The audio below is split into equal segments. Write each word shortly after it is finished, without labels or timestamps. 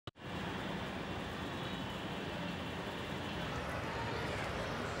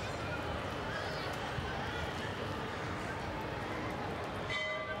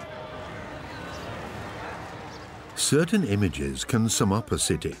Certain images can sum up a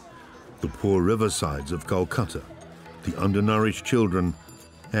city. The poor riversides of Calcutta, the undernourished children,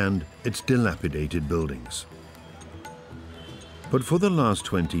 and its dilapidated buildings. But for the last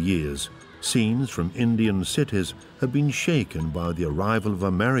 20 years, scenes from Indian cities have been shaken by the arrival of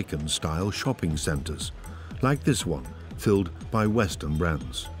American-style shopping centres, like this one, filled by Western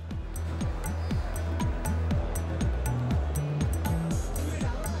brands.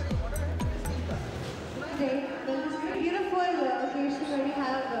 Today, this beautiful occasion where we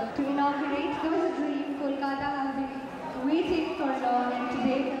have to inaugurate. There was a dream. Kolkata has been waiting for long, and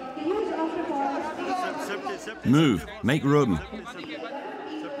today, the huge afterpause. Move, make room.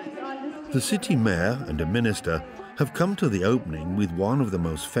 The city mayor and a minister have come to the opening with one of the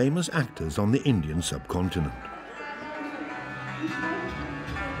most famous actors on the Indian subcontinent.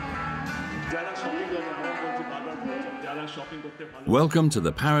 Welcome to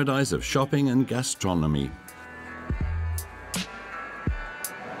the paradise of shopping and gastronomy.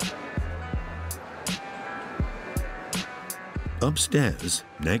 Upstairs,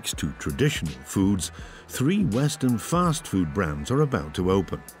 next to traditional foods, 3 Western fast food brands are about to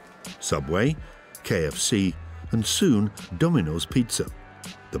open: Subway, KFC, and soon Domino's Pizza,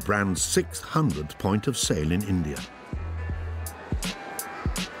 the brand's 600th point of sale in India.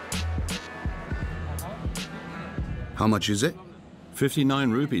 How much is it? 59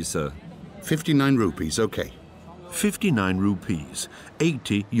 rupees, sir. 59 rupees, okay. 59 rupees,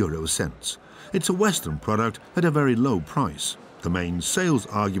 80 euro cents. It's a Western product at a very low price, the main sales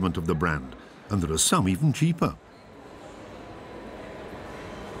argument of the brand, and there are some even cheaper.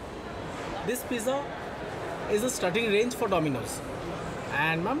 This pizza is a starting range for Domino's.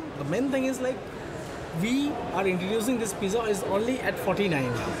 And ma'am, the main thing is like, we are introducing this pizza is only at 49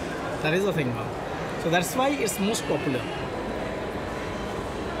 now. That is the thing, ma'am. So that's why it's most popular.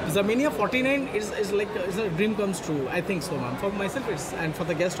 The mania 49 is like a dream comes true. I think so, ma'am. For myself, and for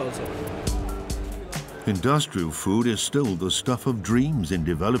the guest also. Industrial food is still the stuff of dreams in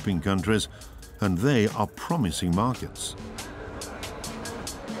developing countries, and they are promising markets.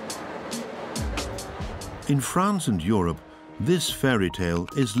 In France and Europe, this fairy tale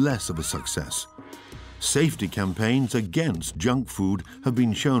is less of a success. Safety campaigns against junk food have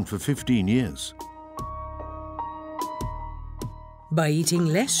been shown for 15 years. By eating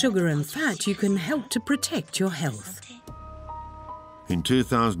less sugar and fat, you can help to protect your health. In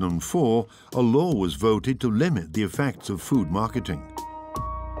 2004, a law was voted to limit the effects of food marketing.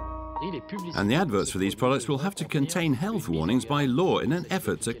 And the adverts for these products will have to contain health warnings by law in an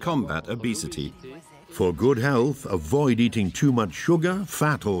effort to combat obesity. For good health, avoid eating too much sugar,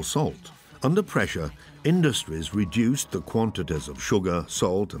 fat or salt. Under pressure, industries reduced the quantities of sugar,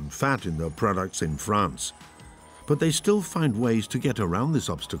 salt and fat in their products in France. But they still find ways to get around this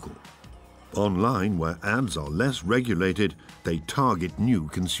obstacle. Online, where ads are less regulated, they target new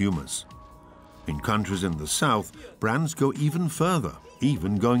consumers. In countries in the south, brands go even further,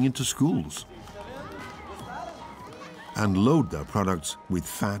 even going into schools, and load their products with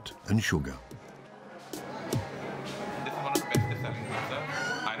fat and sugar. This is one of the best selling pizza.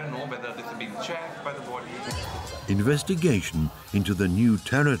 I don't know whether this has been checked by the body. Investigation into the new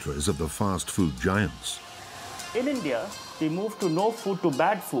territories of the fast food giants. In India, we move to no food to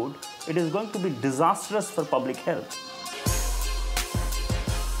bad food. It is going to be disastrous for public health.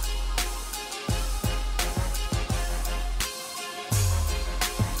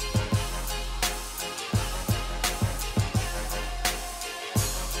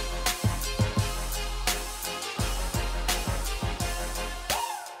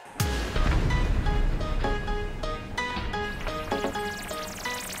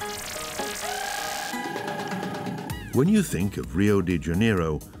 When you think of Rio de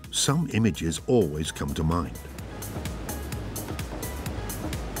Janeiro, some images always come to mind.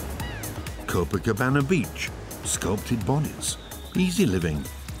 Copacabana Beach, sculpted bodies, easy living,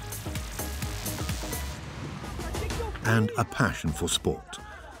 and a passion for sport.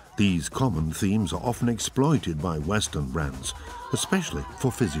 These common themes are often exploited by Western brands, especially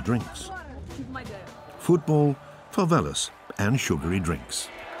for fizzy drinks. Football, favelas, and sugary drinks.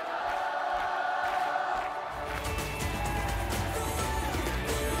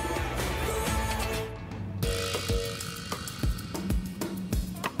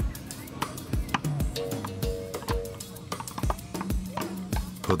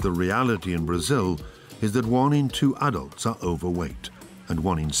 But the reality in Brazil is that 1 in 2 adults are overweight and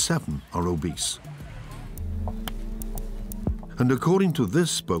 1 in 7 are obese. And according to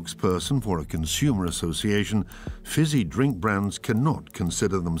this spokesperson for a consumer association, fizzy drink brands cannot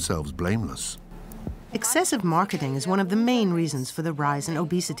consider themselves blameless. Excessive marketing is one of the main reasons for the rise in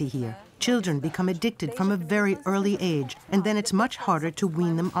obesity here. Children become addicted from a very early age, and then it's much harder to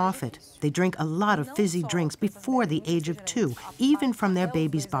wean them off it. They drink a lot of fizzy drinks before the age of 2, even from their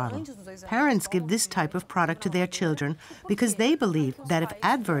baby's bottle. Parents give this type of product to their children because they believe that if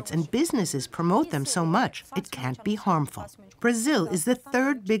adverts and businesses promote them so much, it can't be harmful. Brazil is the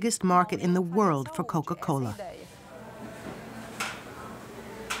 3rd biggest market in the world for Coca-Cola.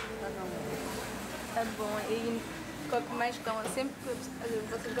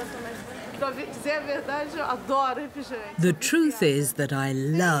 The truth is that I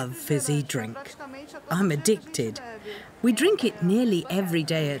love fizzy drink. I'm addicted. We drink it nearly every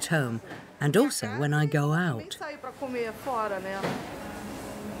day at home, and also when I go out.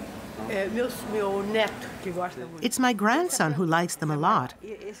 It's my grandson who likes them a lot.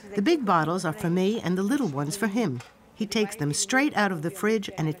 The big bottles are for me and the little ones for him. He takes them straight out of the fridge,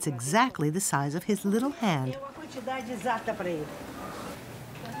 and it's exactly the size of his little hand.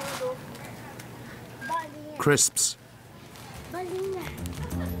 Crisps.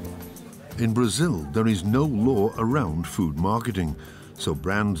 In Brazil, there is no law around food marketing, so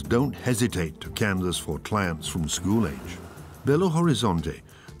brands don't hesitate to canvass for clients from school age. Belo Horizonte,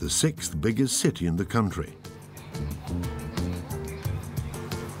 the 6th biggest city in the country.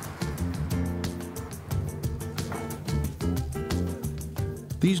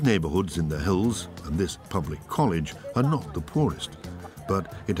 These neighborhoods in the hills and this public college are not the poorest,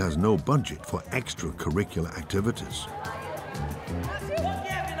 but it has no budget for extracurricular activities.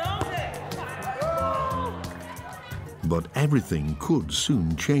 But everything could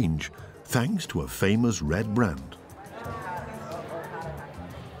soon change, thanks to a famous red brand.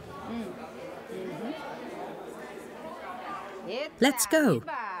 Let's go.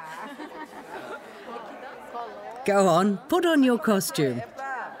 Go on, put on your costume.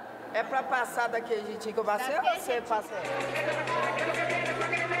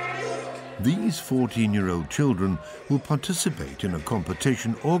 These 14-year-old children will participate in a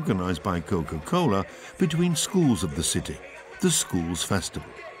competition organized by Coca-Cola between schools of the city, the Schools Festival.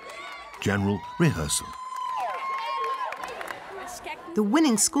 General rehearsal. The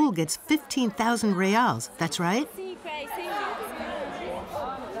winning school gets 15,000 reals, that's right?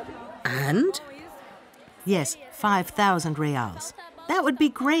 And? Yes, 5,000 reals. That would be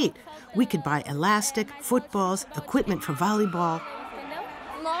great. We could buy elastic, footballs, equipment for volleyball.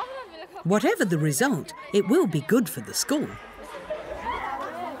 Whatever the result, it will be good for the school.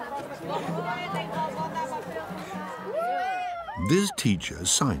 This teacher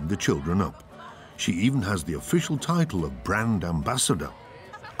signed the children up. She even has the official title of brand ambassador.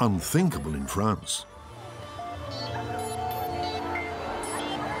 Unthinkable in France.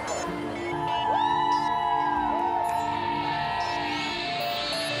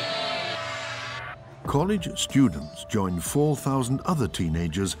 College students join 4,000 other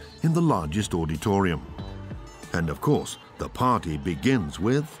teenagers in the largest auditorium. And of course, the party begins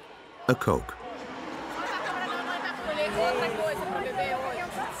with a Coke.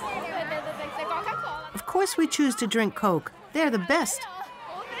 Of course we choose to drink Coke. They're the best.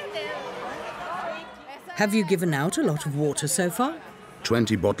 Have you given out a lot of water so far?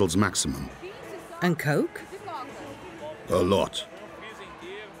 20 bottles maximum. And Coke? A lot.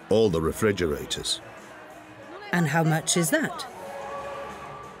 All the refrigerators. And how much is that?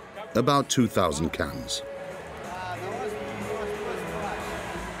 About 2,000 cans.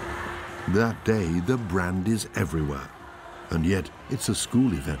 That day, the brand is everywhere. And yet, it's a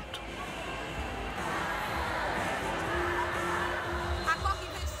school event.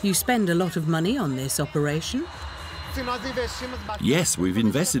 You spend a lot of money on this operation? Yes, we've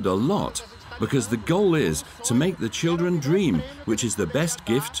invested a lot, because the goal is to make the children dream, which is the best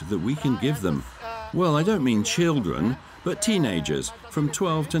gift that we can give them. Well, I don't mean children, but teenagers from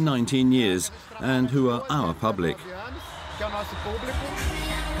 12 to 19 years, and who are our public.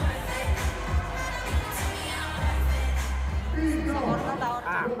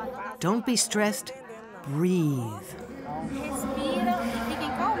 Don't be stressed. Breathe.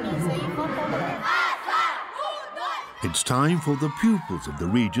 It's time for the pupils of the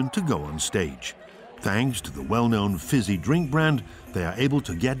region to go on stage. Thanks to the well-known fizzy drink brand, they are able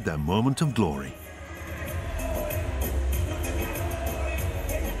to get their moment of glory.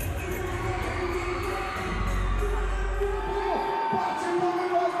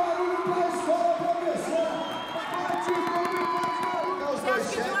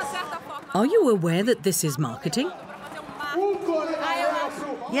 Are you aware that this is marketing?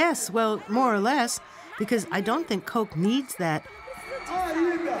 Yes, well, more or less, because I don't think Coke needs that.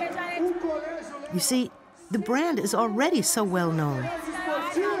 You see, the brand is already so well known.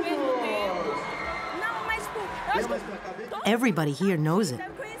 Everybody here knows it.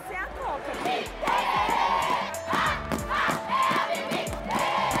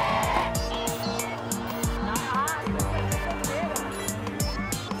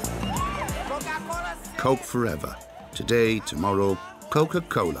 Coke forever. Today, tomorrow,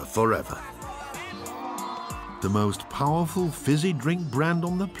 Coca-Cola forever. The most powerful fizzy drink brand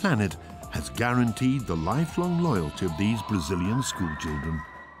on the planet has guaranteed the lifelong loyalty of these Brazilian schoolchildren.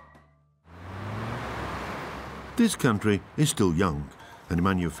 This country is still young, and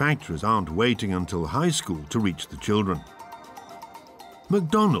manufacturers aren't waiting until high school to reach the children.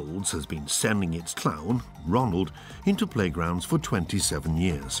 McDonald's has been sending its clown, Ronald, into playgrounds for 27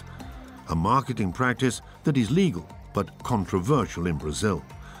 years. A marketing practice that is legal but controversial in Brazil.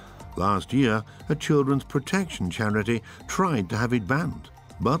 Last year, a children's protection charity tried to have it banned,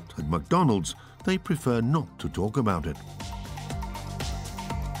 but at McDonald's, they prefer not to talk about it.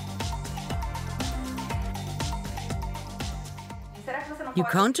 You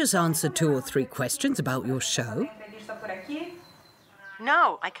can't just answer 2 or 3 questions about your show.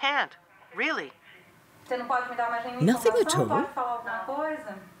 No, I can't. Really. Nothing at all?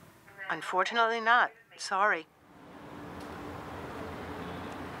 Unfortunately not. Sorry.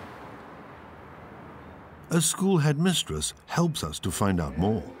 A school headmistress helps us to find out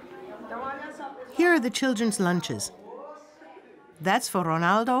more. Here are the children's lunches. That's for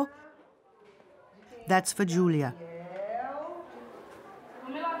Ronaldo. That's for Julia.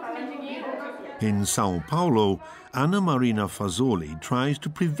 In Sao Paulo, Ana Marina Fazzoli tries to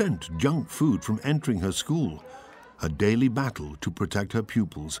prevent junk food from entering her school, a daily battle to protect her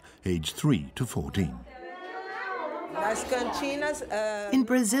pupils aged 3 to 14. In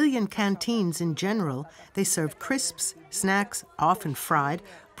Brazilian canteens in general, they serve crisps, snacks, often fried,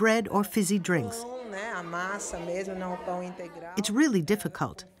 bread or fizzy drinks. It's really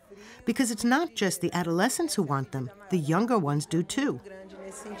difficult, because it's not just the adolescents who want them, the younger ones do too.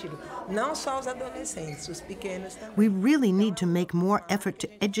 We really need to make more effort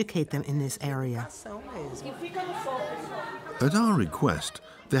to educate them in this area. At our request,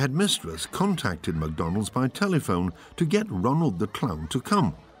 the headmistress contacted McDonald's by telephone to get Ronald the clown to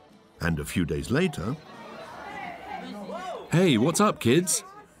come. And a few days later... Hey, what's up, kids?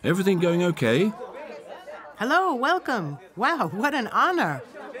 Everything going okay? Hello, welcome. Wow, what an honor.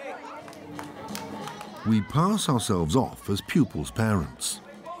 We pass ourselves off as pupils' parents.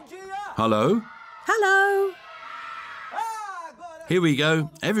 Hello? Hello. Here we go.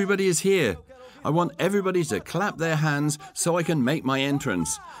 Everybody is here. I want everybody to clap their hands so I can make my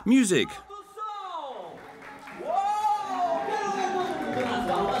entrance. Music!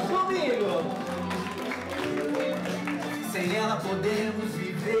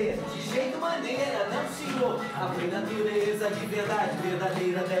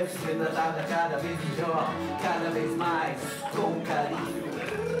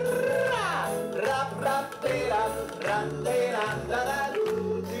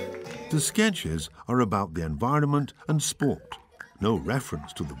 The sketches are about the environment and sport, no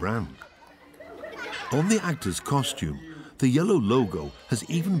reference to the brand. On the actor's costume, the yellow logo has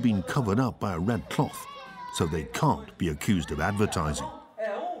even been covered up by a red cloth, so they can't be accused of advertising.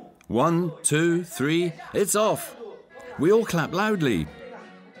 1, 2, 3, it's off! We all clap loudly.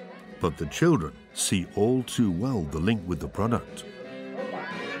 But the children see all too well the link with the product.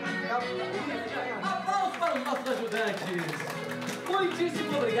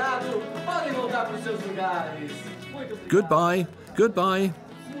 Goodbye, goodbye.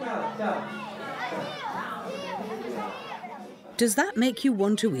 Does that make you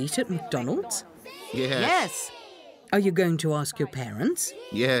want to eat at McDonald's? Yes. Are you going to ask your parents?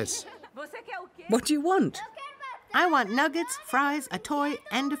 Yes. What do you want? I want nuggets, fries, a toy,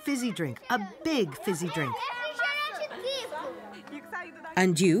 and a fizzy drink. A big fizzy drink.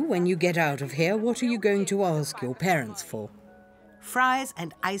 And you, when you get out of here, what are you going to ask your parents for? Fries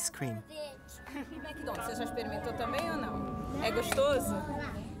and ice cream. Você já experimentou também ou não? É gostoso?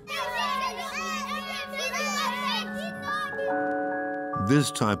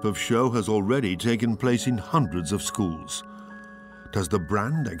 This type of show has already taken place in hundreds of schools. Does the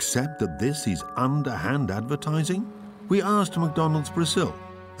brand accept that this is underhand advertising? We asked McDonald's Brazil,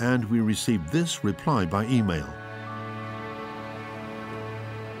 and we received this reply by email.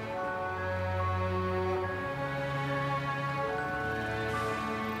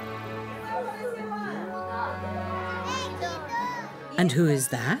 And who is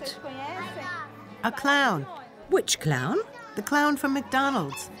that? A clown. Which clown? The clown from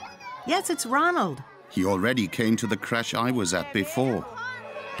McDonald's. Yes, it's Ronald. He already came to the crash I was at before.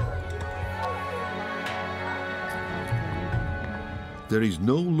 There is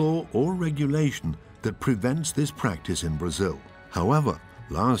no law or regulation that prevents this practice in Brazil. However,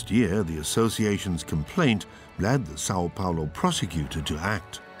 last year the association's complaint led the Sao Paulo prosecutor to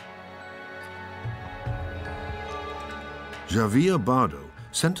act. Javier Bardo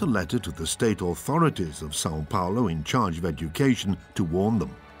sent a letter to the state authorities of Sao Paulo in charge of education to warn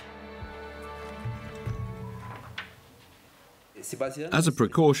them. As a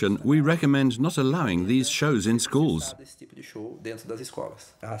precaution, we recommend not allowing these shows in schools.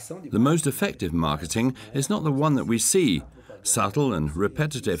 The most effective marketing is not the one that we see. Subtle and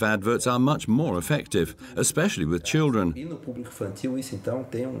repetitive adverts are much more effective, especially with children.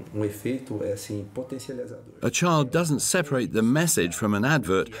 A child doesn't separate the message from an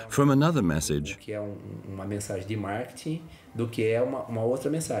advert from another message.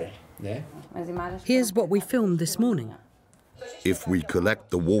 Here's what we filmed this morning. If we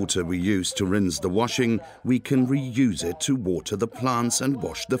collect the water we use to rinse the washing, we can reuse it to water the plants and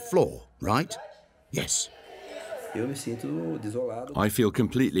wash the floor, right? Yes. I feel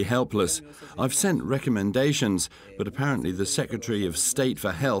completely helpless. I've sent recommendations, but apparently the Secretary of State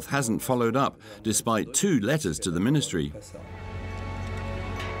for Health hasn't followed up, despite 2 letters to the ministry.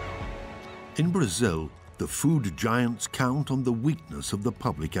 In Brazil, the food giants count on the weakness of the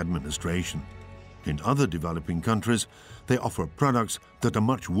public administration. In other developing countries, they offer products that are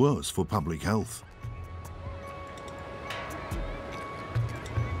much worse for public health.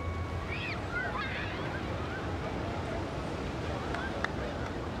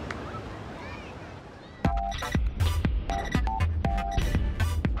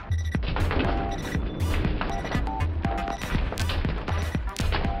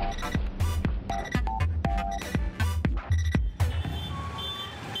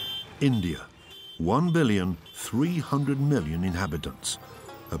 India, 1,300,000,000 inhabitants,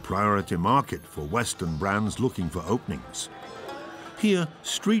 a priority market for Western brands looking for openings. Here,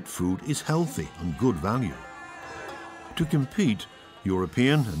 street food is healthy and good value. To compete,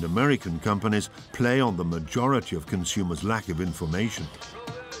 European and American companies play on the majority of consumers' lack of information.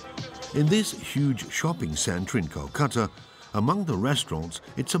 In this huge shopping centre in Calcutta, among the restaurants,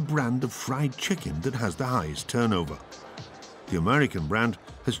 it's a brand of fried chicken that has the highest turnover. The American brand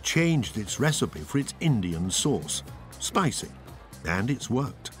has changed its recipe for its Indian sauce, spicy, and it's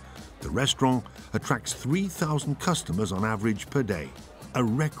worked. The restaurant attracts 3,000 customers on average per day, a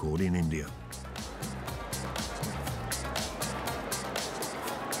record in India.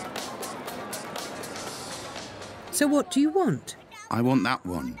 So what do you want? I want that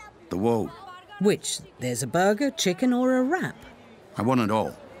one, the woe. Which? There's a burger, chicken or a wrap? I want it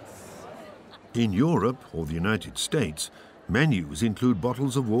all. In Europe or the United States, menus include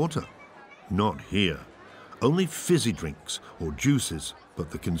bottles of water. Not here. Only fizzy drinks or juices,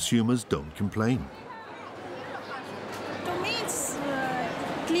 but the consumers don't complain. To me, it's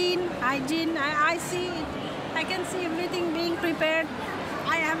clean, hygiene. I can see everything being prepared.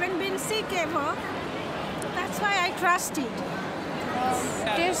 I haven't been sick ever. That's why I trust it.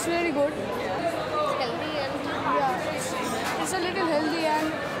 Tastes really good. It's healthy and it's a little healthy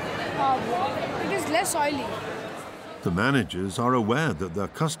and it is less oily. The managers are aware that their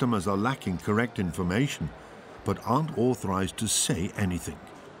customers are lacking correct information, but aren't authorized to say anything.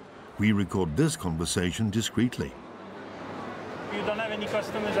 We record this conversation discreetly. You don't have any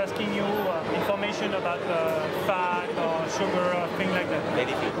customers asking you information about fat or sugar or things like that?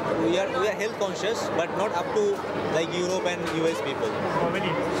 Very few. We are health conscious, but not up to like Europe and US people. Oh,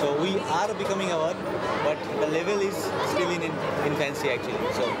 really? So we are becoming aware, but the level is still in infancy actually.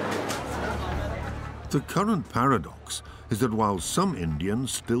 So. The current paradox is that while some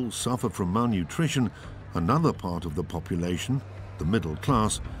Indians still suffer from malnutrition, another part of the population, the middle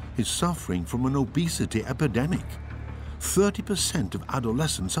class, is suffering from an obesity epidemic. 30% of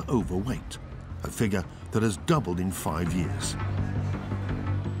adolescents are overweight, a figure that has doubled in 5 years.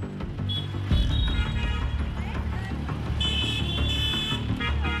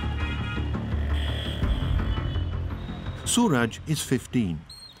 Suraj is 15.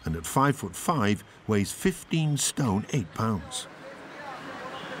 And at 5'5", weighs 15 stone 8 pounds.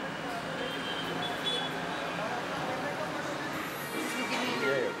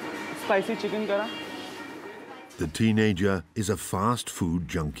 Spicy chicken kara? The teenager is a fast food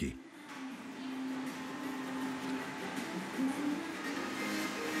junkie.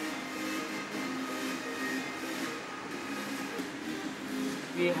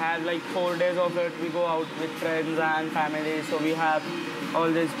 We have like 4 days of it. We go out with friends and family, so we have all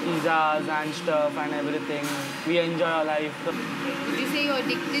these pizzas and stuff and everything. We enjoy our life. Would you say you're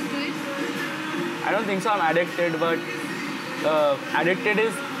addicted to it? I don't think so I'm addicted, but addicted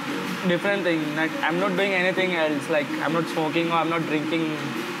is different thing. Like, I'm not doing anything else, like I'm not smoking or I'm not drinking.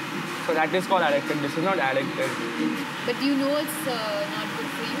 So that is called addicted. This is not addicted. But you know it's not good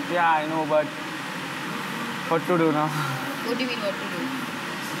for you? Yeah, I know, but what to do now? What do you mean what to do?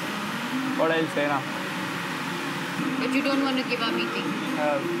 What I'll say now? But you don't want to give up eating.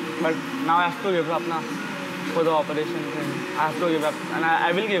 But now I have to give up now for the operation thing. I have to give up, and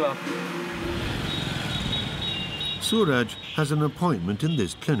I will give up. Suraj has an appointment in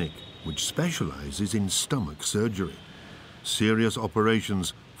this clinic, which specializes in stomach surgery. Serious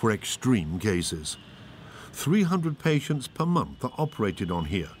operations for extreme cases. 300 patients per month are operated on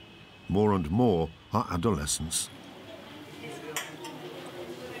here. More and more are adolescents.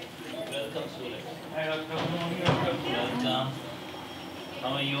 Welcome, Suraj. Hi, doctor. Welcome.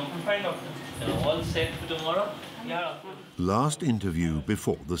 How are you? I'm fine, doctor. All set for tomorrow? Yeah. Last interview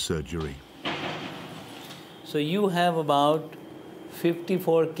before the surgery. So you have about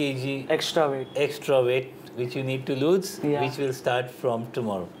 54 kg extra weight which you need to lose, which will start from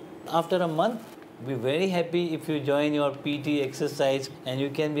tomorrow. After a month, be very happy if you join your PT exercise and you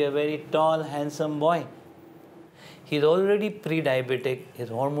can be a very tall, handsome boy. He's already pre-diabetic, his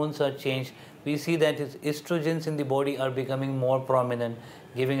hormones are changed. We see that his estrogens in the body are becoming more prominent,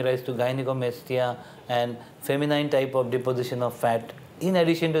 giving rise to gynecomastia and feminine type of deposition of fat. In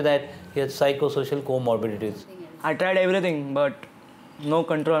addition to that, he has psychosocial comorbidities. I tried everything, but no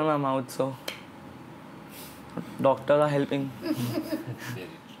control on my mouth, so doctors are helping.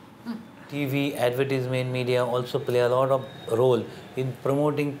 TV, advertisement, media also play a lot of role in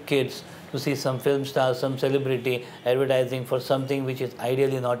promoting kids to see some film stars, some celebrity advertising for something which is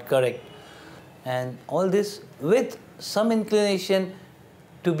ideally not correct. And all this with some inclination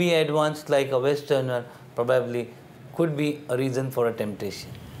to be advanced like a Westerner probably could be a reason for a temptation.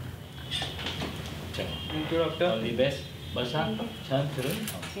 Thank you, doctor. All the best.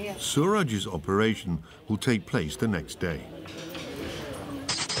 Suraj's operation will take place the next day.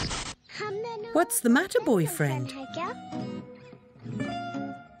 What's the matter, boyfriend?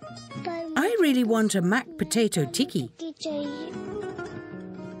 I really want a mac potato tikki.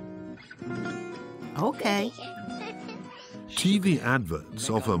 Okay. TV adverts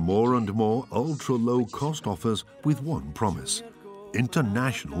offer more and more ultra-low-cost offers with one promise: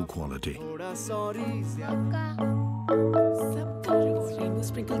 international quality.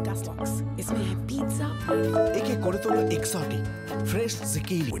 Sprinkle castbox. इसमें है pizza. एक करे तो ना exotic, fresh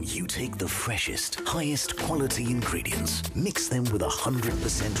zucchini. When you take the freshest, highest quality ingredients, mix them with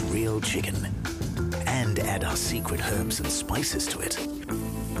 100% real chicken, and add our secret herbs and spices to it,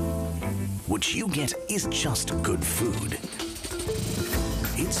 what you get is just good food.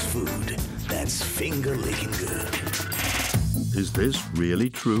 It's food that's finger-licking good. Is this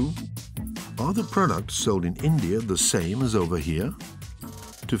really true? Are the products sold in India the same as over here?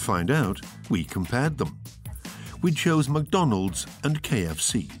 To find out, we compared them. We chose McDonald's and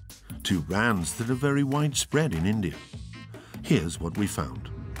KFC, two brands that are very widespread in India. Here's what we found.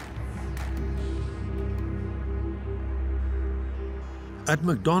 At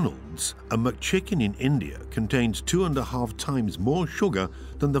McDonald's, a McChicken in India contains 2.5 times more sugar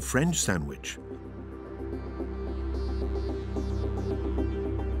than the French sandwich.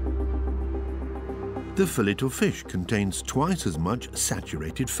 The fillet of fish contains twice as much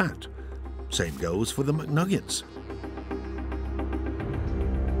saturated fat. Same goes for the McNuggets.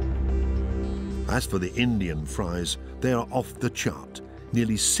 As for the Indian fries, they are off the chart,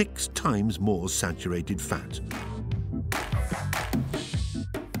 nearly 6 times more saturated fat.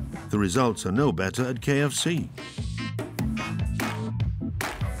 The results are no better at KFC.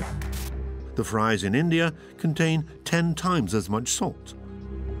 The fries in India contain 10 times as much salt.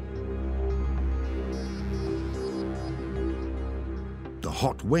 The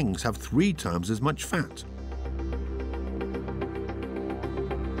hot wings have 3 times as much fat.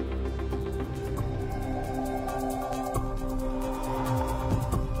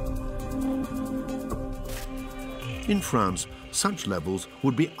 In France, such levels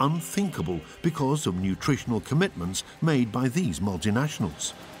would be unthinkable because of nutritional commitments made by these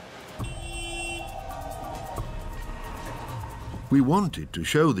multinationals. We wanted to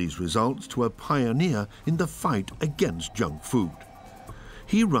show these results to a pioneer in the fight against junk food.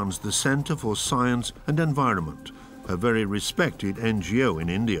 He runs the Centre for Science and Environment, a very respected NGO in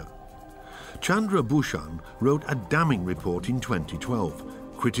India. Chandra Bhushan wrote a damning report in 2012,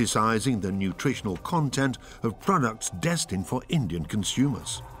 criticizing the nutritional content of products destined for Indian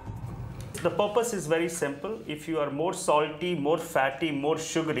consumers. The purpose is very simple. If you are more salty, more fatty, more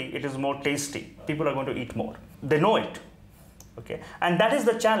sugary, it is more tasty. People are going to eat more. They know it. Okay? And that is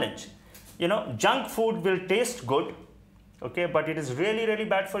the challenge. You know, junk food will taste good, okay, but it is really, really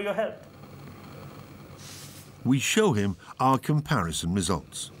bad for your health. We show him our comparison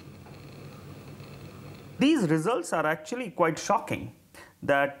results. These results are actually quite shocking,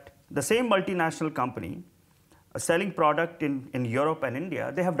 that the same multinational company selling product in Europe and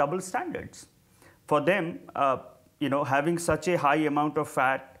India, they have double standards. For them, having such a high amount of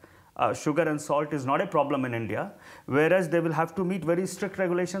fat, sugar and salt is not a problem in India, whereas they will have to meet very strict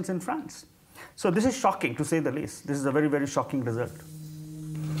regulations in France. So this is shocking, to say the least. This is a very, very shocking result.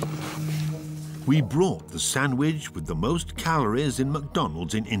 We brought the sandwich with the most calories in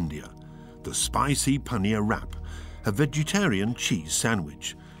McDonald's in India, the spicy paneer wrap, a vegetarian cheese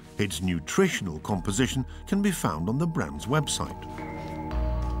sandwich. Its nutritional composition can be found on the brand's website.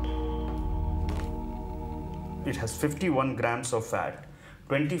 It has 51 grams of fat,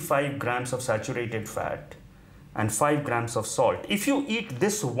 25 grams of saturated fat, and 5 grams of salt. If you eat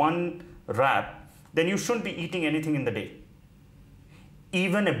this one wrap, then you shouldn't be eating anything in the day,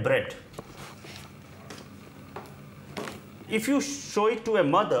 even a bread. If you show it to a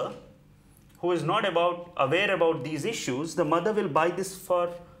mother who is not aware about these issues, the mother will buy this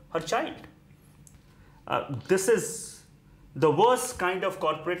for her child. This is the worst kind of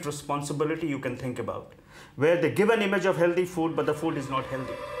corporate responsibility you can think about, where they give an image of healthy food, but the food is not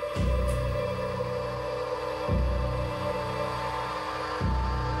healthy.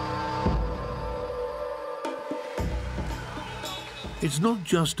 It's not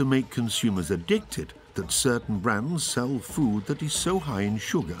just to make consumers addicted that certain brands sell food that is so high in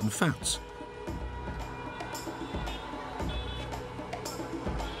sugar and fats.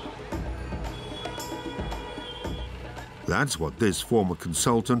 That's what this former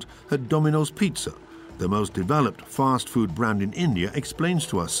consultant at Domino's Pizza, the most developed fast food brand in India, explains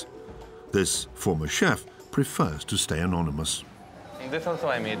to us. This former chef prefers to stay anonymous. This also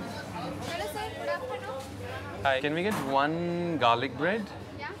I made. Hi, can we get one garlic bread?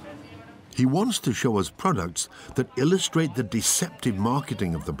 He wants to show us products that illustrate the deceptive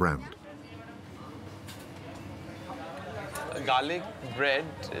marketing of the brand. Garlic bread,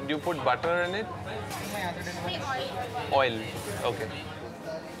 do you put butter in it? Oil, okay.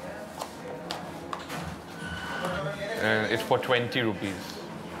 It's for 20 rupees,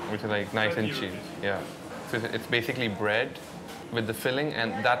 which is like nice and cheap, yeah. So it's basically bread with the filling,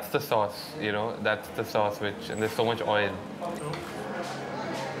 and that's the sauce, that's the sauce and there's so much oil.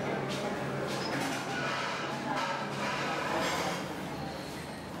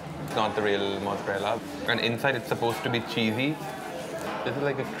 It's not the real mozzarella. And inside it's supposed to be cheesy. This is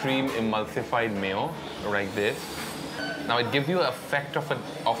like a cream emulsified mayo, like this. Now it gives you an effect of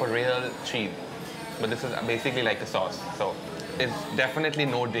a real cheese, but this is basically like a sauce. So it's definitely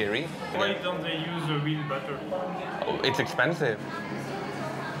no dairy. Why don't they use real butter? Oh, it's expensive.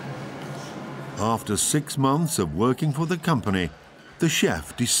 After 6 months of working for the company, the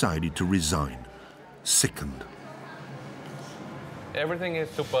chef decided to resign, sickened. Everything is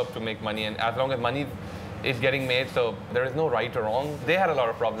superb to make money, and as long as money is getting made, so there is no right or wrong. They had a lot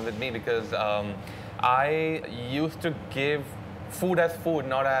of problems with me because I used to give food as food,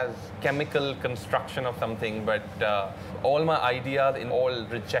 not as chemical construction of something, but all my ideas all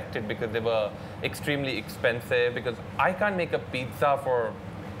rejected because they were extremely expensive, because I can't make a pizza for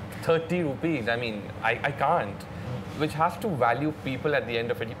 30 rupees. I mean, I can't. Which has to value people at the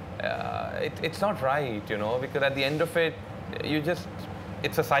end of it. It's not right, because at the end of it,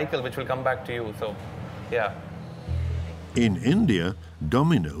 it's a cycle which will come back to you, so yeah. In India,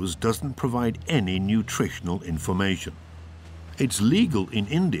 Domino's doesn't provide any nutritional information. It's legal in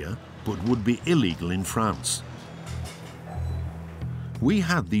India, but would be illegal in France. We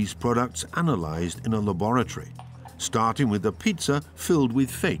had these products analyzed in a laboratory, starting with a pizza filled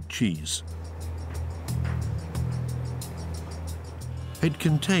with fake cheese. It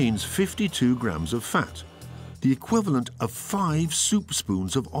contains 52 grams of fat, the equivalent of 5 soup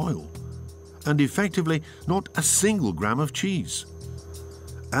spoons of oil, and effectively not a single gram of cheese.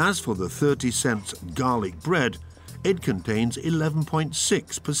 As for the 30-cent garlic bread, it contains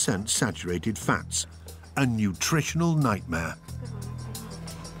 11.6% saturated fats, a nutritional nightmare.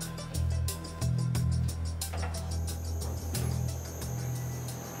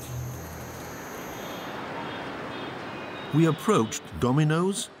 We approached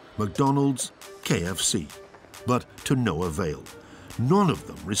Domino's, McDonald's, KFC, but to no avail. None of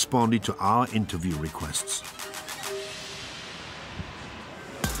them responded to our interview requests.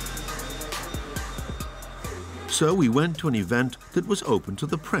 So we went to an event that was open to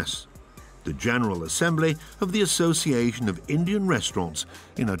the press, the General Assembly of the Association of Indian Restaurants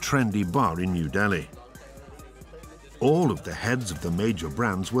in a trendy bar in New Delhi. All of the heads of the major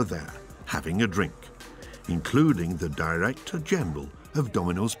brands were there, having a drink, including the Director General of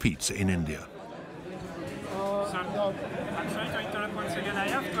Domino's Pizza in India. I'm sorry to interrupt once again. I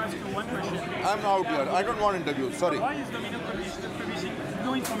have to ask you one question. I'm out here. I don't want interviews. Sorry. Why is Domino producing no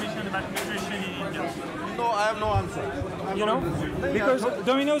no information about nutrition in India? No, I have no answer. You know? Because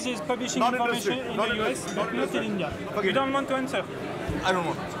Domino's is publishing Not information interested. in Not the US, but not in India. You don't want to answer? I don't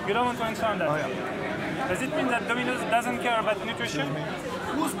want. You don't want to answer on that? Oh, yeah. Does it mean that Domino's doesn't care about nutrition?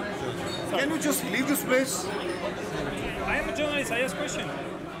 Can you just leave this place? I am a journalist, I ask questions.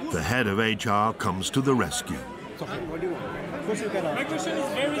 The head of HR comes to the rescue. What do you want? My question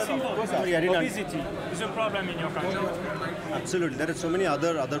is very simple. Sorry, I didn't Obesity is a problem in your country. Absolutely. There are so many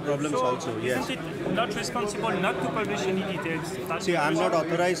other problems So, also, yes. Isn't it not responsible not to publish any details? See, I'm not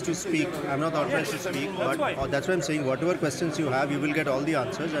authorized to speak. I'm not authorized to speak. That's But why. that's why I'm saying whatever questions you have, you will get all the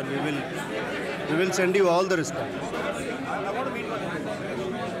answers and we will send you all the responses.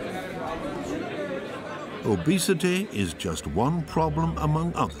 Obesity is just one problem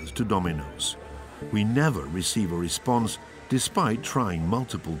among others to Domino's. We never receive a response despite trying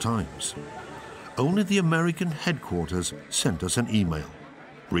multiple times. Only the American headquarters sent us an email,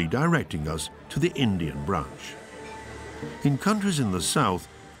 redirecting us to the Indian branch. In countries in the South,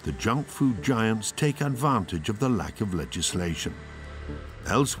 the junk food giants take advantage of the lack of legislation.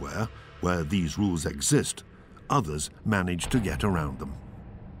 Elsewhere, where these rules exist, others manage to get around them.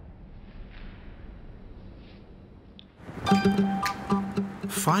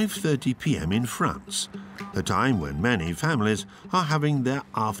 5:30 p.m. in France, a time when many families are having their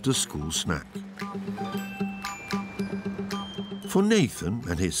after-school snack. For Nathan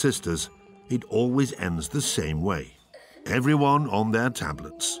and his sisters, it always ends the same way. Everyone on their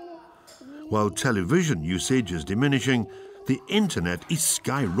tablets. While television usage is diminishing, the internet is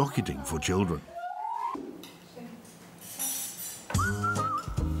skyrocketing for children.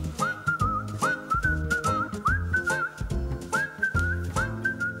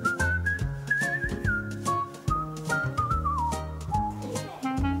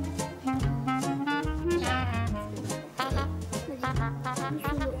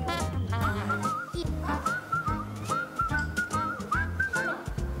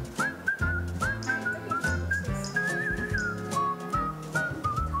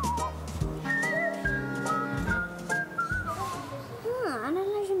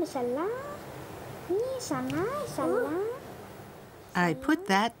 I put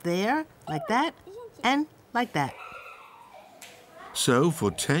that there, like that, and like that. So,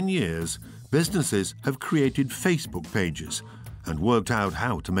 for 10 years, businesses have created Facebook pages and worked out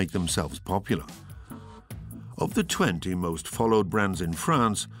how to make themselves popular. Of the 20 most followed brands in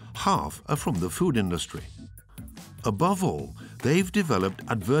France, half are from the food industry. Above all, they've developed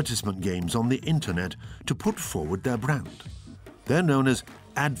advertisement games on the internet to put forward their brand. They're known as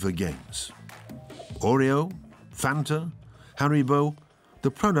advert games. Oreo, Fanta, Haribo,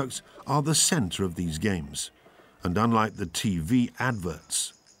 the products are the center of these games. And unlike the TV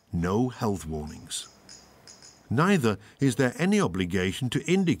adverts, no health warnings. Neither is there any obligation to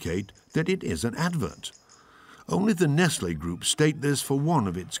indicate that it is an advert. Only the Nestlé Group state this for one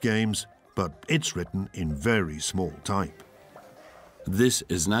of its games, but it's written in very small type. This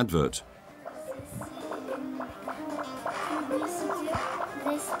is an advert.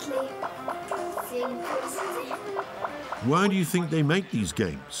 Why do you think they make these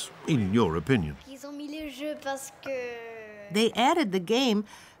games, in your opinion? They added the game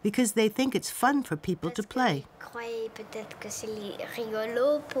because they think it's fun for people to play.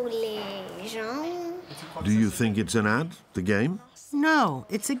 Do you think it's an ad, the game? No,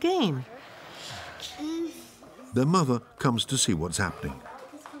 it's a game. Their mother comes to see what's happening.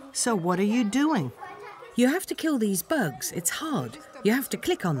 So what are you doing? You have to kill these bugs. It's hard. You have to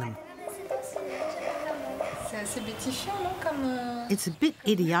click on them. It's a bit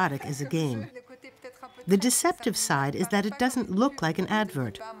idiotic as a game. The deceptive side is that it doesn't look like an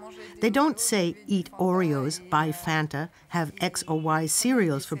advert. They don't say, eat Oreos, buy Fanta, have X or Y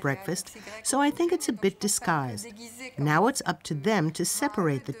cereals for breakfast, so I think it's a bit disguised. Now it's up to them to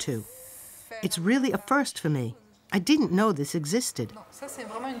separate the two. It's really a first for me. I didn't know this existed.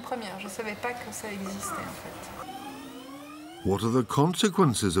 What are the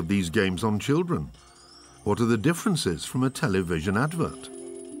consequences of these games on children? What are the differences from a television advert?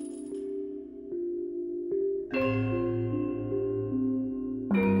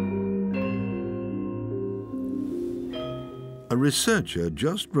 A researcher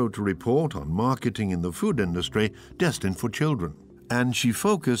just wrote a report on marketing in the food industry destined for children, and she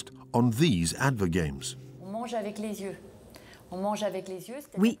focused on these advert games.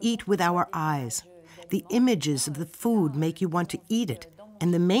 We eat with our eyes. The images of the food make you want to eat it.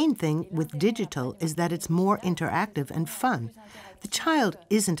 And the main thing with digital is that it's more interactive and fun. The child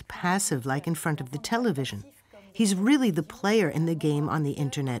isn't passive like in front of the television. He's really the player in the game on the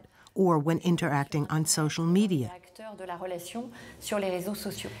internet or when interacting on social media.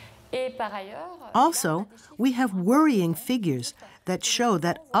 Also, we have worrying figures that show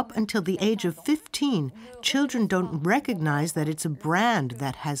that up until the age of 15, children don't recognize that it's a brand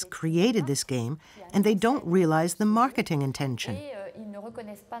that has created this game, and they don't realize the marketing intention.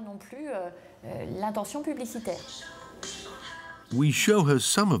 We show her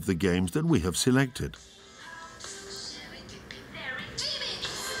some of the games that we have selected.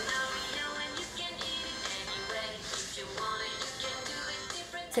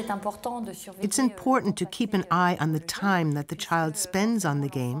 It's important to keep an eye on the time that the child spends on the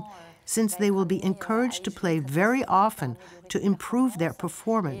game, since they will be encouraged to play very often to improve their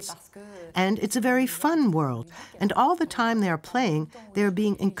performance. And it's a very fun world, and all the time they are playing, they are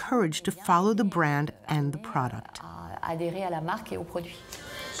being encouraged to follow the brand and the product.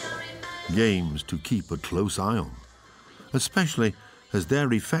 Games to keep a close eye on, especially as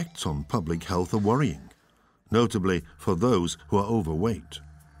their effects on public health are worrying, notably for those who are overweight.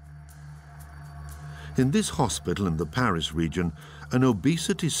 In this hospital in the Paris region, an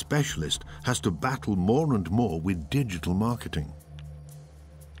obesity specialist has to battle more and more with digital marketing.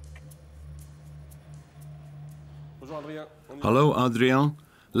 Hello, Adrien.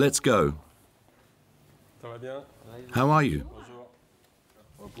 Let's go. How are you?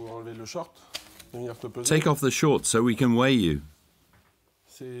 Take off the shorts so we can weigh you.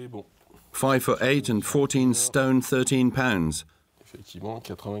 5'8" and 14 stone, 13 pounds.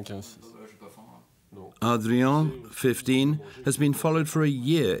 Adrien, 15, has been followed for a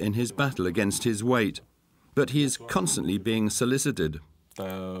year in his battle against his weight, but he is constantly being solicited.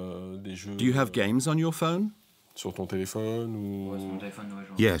 Do you have games on your phone?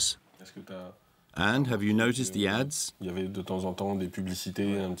 Yes. And have you noticed the ads?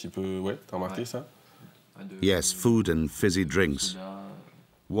 Yes, food and fizzy drinks.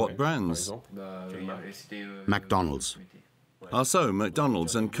 What brands? McDonald's. So,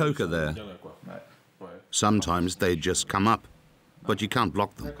 McDonald's and Coca there. Sometimes they just come up, but you can't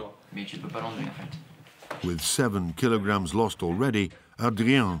block them. With 7 kilograms lost already,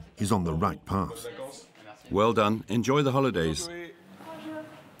 Adrien is on the right path. Well done. Enjoy the holidays.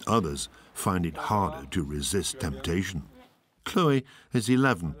 Others find it harder to resist temptation. Chloe is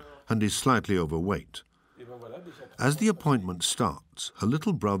 11 and is slightly overweight. As the appointment starts, her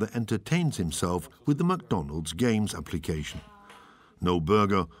little brother entertains himself with the McDonald's Games application. No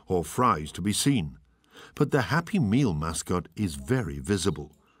burger or fries to be seen, but the Happy Meal mascot is very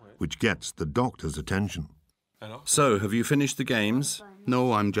visible, which gets the doctor's attention. So, have you finished the games?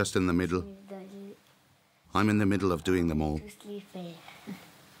 No, I'm just in the middle. I'm in the middle of doing them all.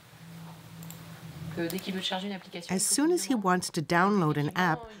 As soon as he wants to download an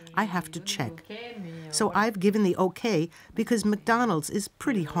app, I have to check. So I've given the okay because McDonald's is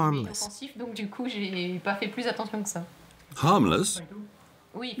pretty harmless. Harmless?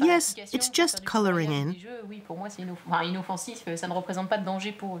 Yes, it's just coloring in.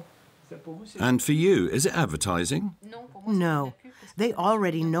 And for you, is it advertising? No, they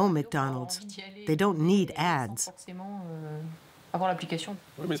already know McDonald's. They don't need ads.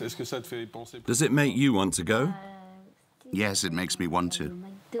 Does it make you want to go? Yes, it makes me want to.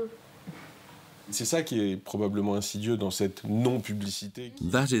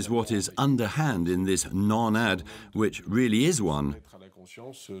 That is what is underhand in this non-ad, which really is one.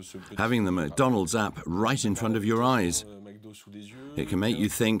 Having the McDonald's app right in front of your eyes. It can make you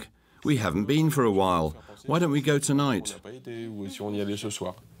think, we haven't been for a while. Why don't we go tonight?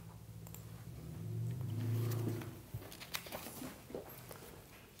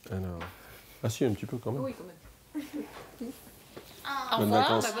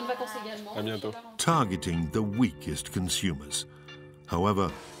 Targeting the weakest consumers.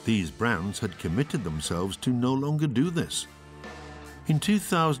 However, these brands had committed themselves to no longer do this. In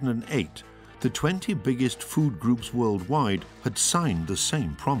 2008, the 20 biggest food groups worldwide had signed the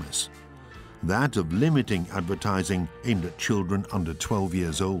same promise, that of limiting advertising aimed at children under 12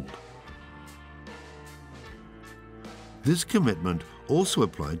 years old. This commitment also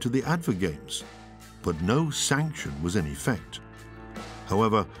applied to the advert games, but no sanction was in effect.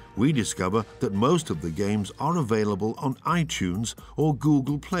 However, we discover that most of the games are available on iTunes or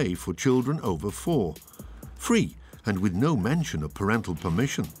Google Play for children over 4, free and with no mention of parental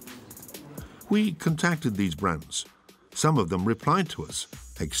permission. We contacted these brands. Some of them replied to us,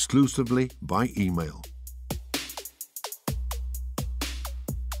 exclusively by email.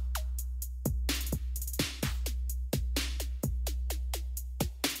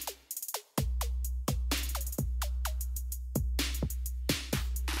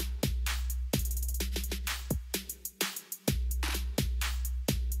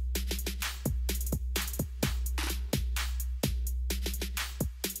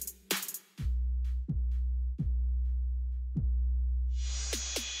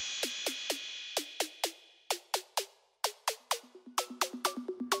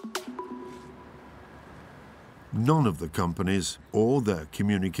 None of the companies or their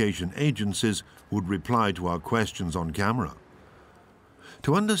communication agencies would reply to our questions on camera.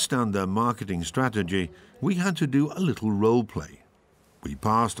 To understand their marketing strategy, we had to do a little role play. We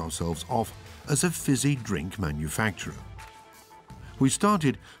passed ourselves off as a fizzy drink manufacturer. We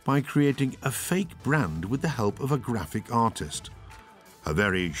started by creating a fake brand with the help of a graphic artist. A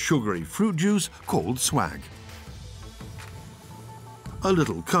very sugary fruit juice called Swag. A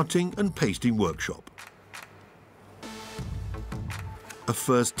little cutting and pasting workshop. A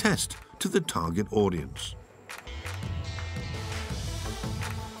first test to the target audience.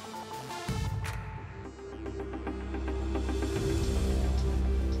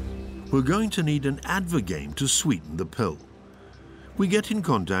 We're going to need an advert game to sweeten the pill. We get in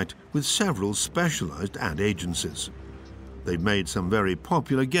contact with several specialized ad agencies. They've made some very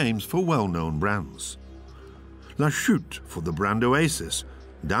popular games for well-known brands. La Chute for the brand Oasis,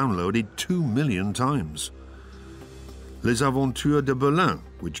 downloaded 2 million times. Les Aventures de Berlin,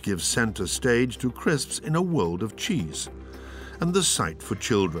 which gives center stage to crisps in a world of cheese. And The Sight for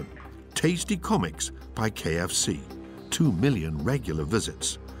Children, Tasty Comics by KFC, 2 million regular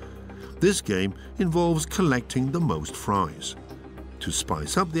visits. This game involves collecting the most fries. To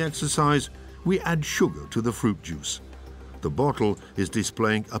spice up the exercise, we add sugar to the fruit juice. The bottle is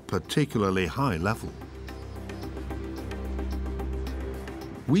displaying a particularly high level.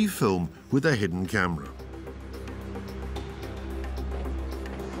 We film with a hidden camera.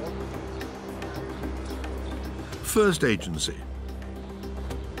 First agency.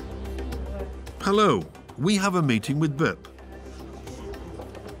 Hello, we have a meeting with BIP.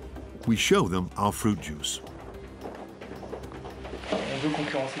 We show them our fruit juice.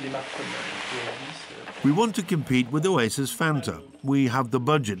 We want to compete with Oasis Fanta. We have the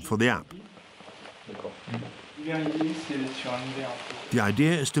budget for the app. The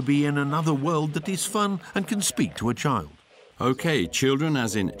idea is to be in another world that is fun and can speak to a child. Okay, children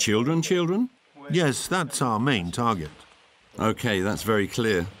as in children? Yes, that's our main target. Okay, that's very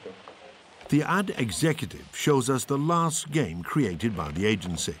clear. The ad executive shows us the last game created by the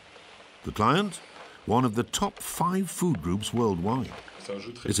agency. The client? One of the top 5 food groups worldwide.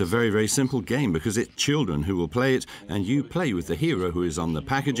 It's a very, very simple game because it's children who will play it, and you play with the hero who is on the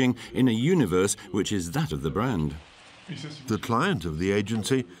packaging in a universe which is that of the brand. The client of the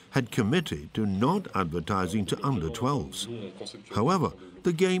agency had committed to not advertising to under 12s. However,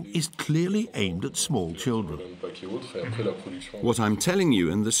 the game is clearly aimed at small children. What I'm telling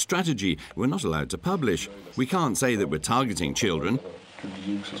you and the strategy we're not allowed to publish. We can't say that we're targeting children.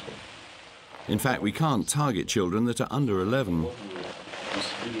 In fact, we can't target children that are under 11.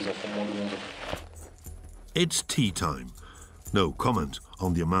 It's tea time. No comment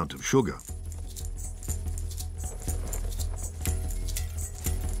on the amount of sugar.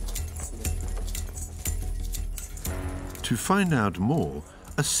 To find out more,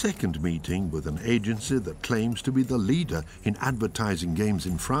 a second meeting with an agency that claims to be the leader in advertising games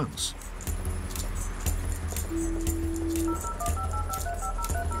in France.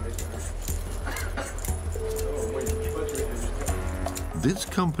 This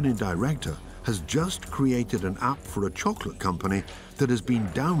company director has just created an app for a chocolate company that has been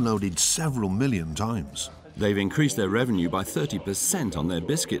downloaded several million times. They've increased their revenue by 30% on their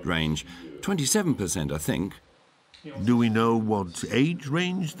biscuit range, 27%, I think. Do we know what age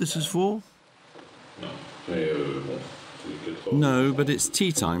range this is for? No, but it's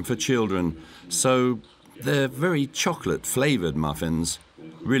tea time for children, so they're very chocolate-flavoured muffins,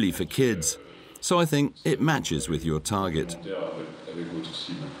 really for kids. So I think it matches with your target.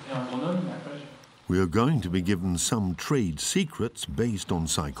 We are going to be given some trade secrets based on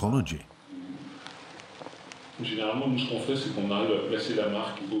psychology.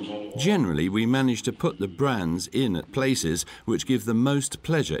 Generally, we manage to put the brands in at places which give the most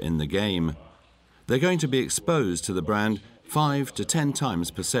pleasure in the game. They're going to be exposed to the brand 5 to 10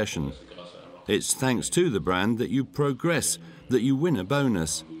 times per session. It's thanks to the brand that you progress, that you win a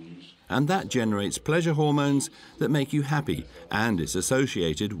bonus. And that generates pleasure hormones that make you happy, and it's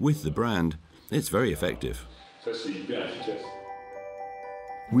associated with the brand. It's very effective.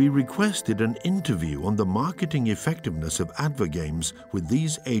 We requested an interview on the marketing effectiveness of advert games with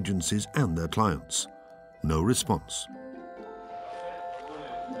these agencies and their clients. No response.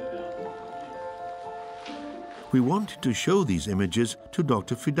 We wanted to show these images to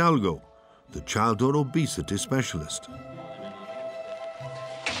Dr. Fidalgo, the childhood obesity specialist.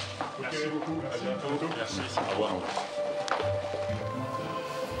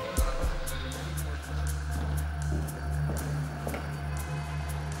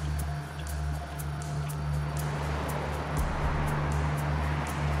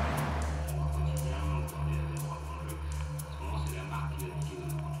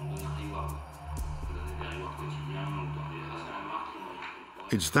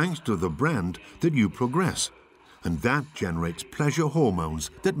 It's thanks to the brand that you progress, and that generates pleasure hormones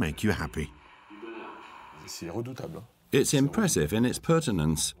that make you happy. It's impressive in its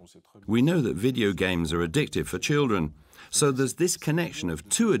pertinence. We know that video games are addictive for children, so there's this connection of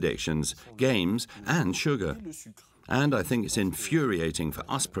two addictions, games and sugar. And I think it's infuriating for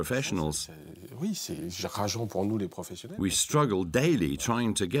us professionals. We struggle daily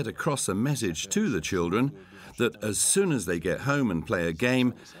trying to get across a message to the children that as soon as they get home and play a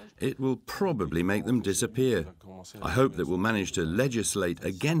game, it will probably make them disappear. I hope that we'll manage to legislate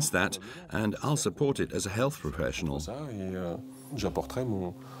against that, and I'll support it as a health professional.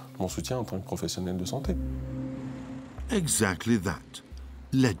 Exactly that.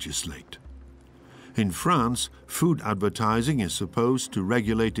 Legislate. In France, food advertising is supposed to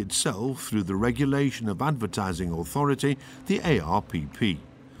regulate itself through the Regulation of Advertising Authority, the ARPP.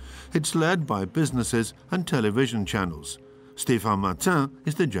 It's led by businesses and television channels. Stéphane Martin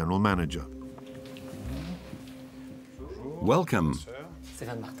is the general manager. Welcome.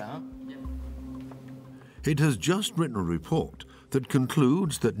 It has just written a report that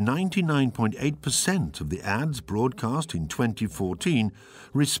concludes that 99.8% of the ads broadcast in 2014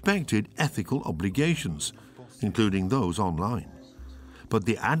 respected ethical obligations, including those online. But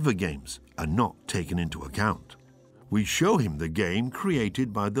the advergames are not taken into account. We show him the game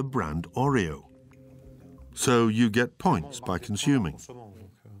created by the brand Oreo. So you get points by consuming.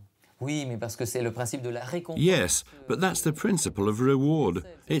 Yes, but that's the principle of reward.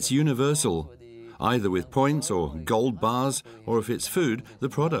 It's universal, either with points or gold bars, or if it's food, the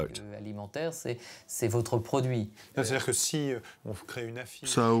product.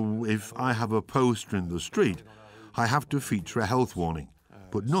 So if I have a poster in the street, I have to feature a health warning,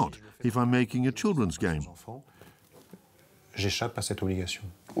 but not if I'm making a children's game.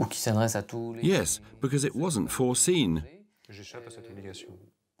 Yes, because it wasn't foreseen.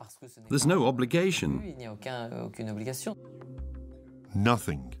 There's no obligation.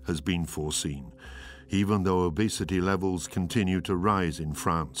 Nothing has been foreseen, even though obesity levels continue to rise in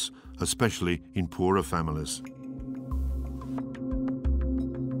France, especially in poorer families.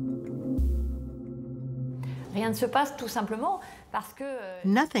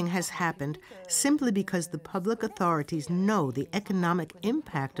 Nothing has happened simply because the public authorities know the economic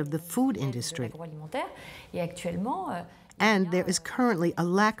impact of the food industry. And there is currently a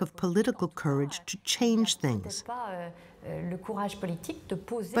lack of political courage to change things.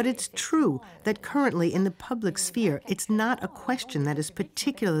 But it's true that currently in the public sphere, it's not a question that is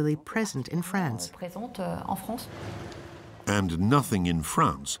particularly present in France. And nothing in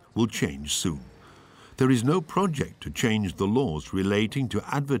France will change soon. There is no project to change the laws relating to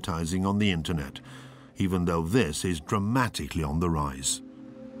advertising on the internet, even though this is dramatically on the rise.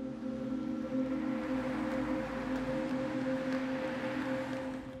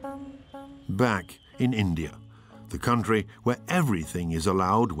 Back in India, the country where everything is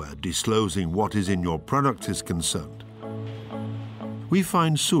allowed where disclosing what is in your product is concerned, we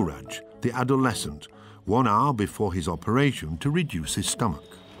find Suraj, the adolescent, 1 hour before his operation to reduce his stomach.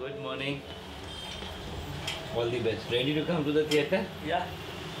 Good morning. All the best. Ready to come to the theatre? Yeah.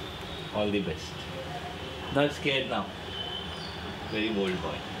 All the best. Not scared now. Very bold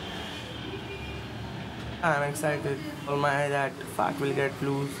boy. I'm excited for my that fat will get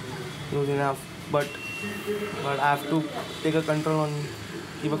loose enough, but I have to take a control on,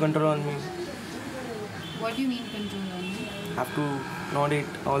 keep a control on me. What do you mean control on you? Have to not eat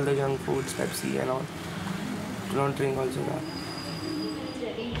all the junk foods, Pepsi and all. Don't drink also that.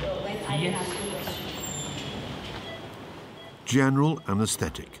 Yes. General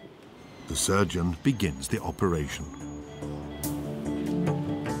anesthetic. The surgeon begins the operation.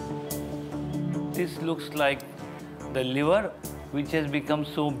 This looks like the liver, which has become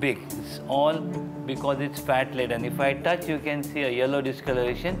so big. It's all because it's fat-laden. If I touch, you can see a yellow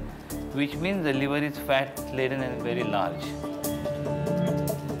discoloration, which means the liver is fat-laden and very large.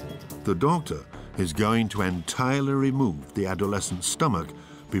 The doctor is going to entirely remove the adolescent's stomach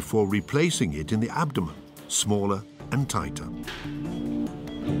before replacing it in the abdomen, smaller and tighter.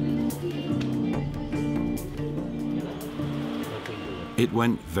 It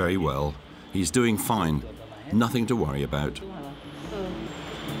went very well. He's doing fine. Nothing to worry about.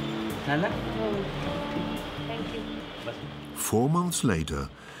 Thank you. 4 months later,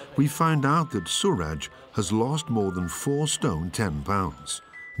 we find out that Suraj has lost more than 4 stone 10 pounds.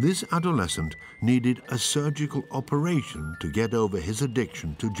 This adolescent needed a surgical operation to get over his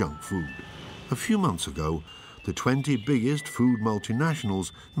addiction to junk food. A few months ago, the 20 biggest food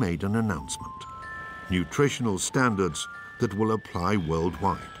multinationals made an announcement. Nutritional standards that will apply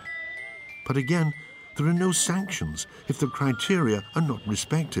worldwide. But again, There are no sanctions if the criteria are not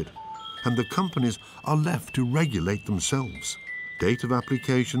respected, and the companies are left to regulate themselves. Date of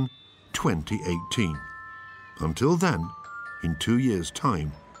application, 2018. Until then, in 2 years'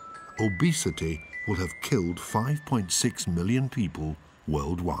 time, obesity will have killed 5.6 million people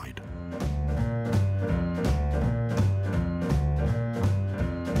worldwide.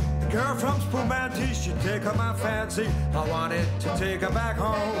 The girl from Pomellec, she take up my fancy. I wanted to take her back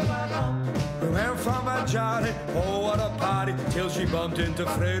home. We went from a jolly, oh what a party, till she bumped into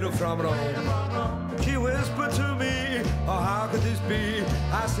Fredo from Rome. She whispered to me, oh how could this be?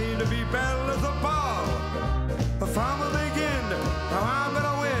 I seem to be better as a ball. But from the beginning, now I'm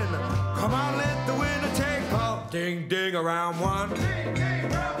gonna win. Come on, let the winner take all. Ding ding around one. Ding ding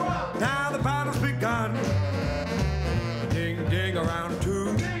around one. Now the battle's begun. Ding ding around two.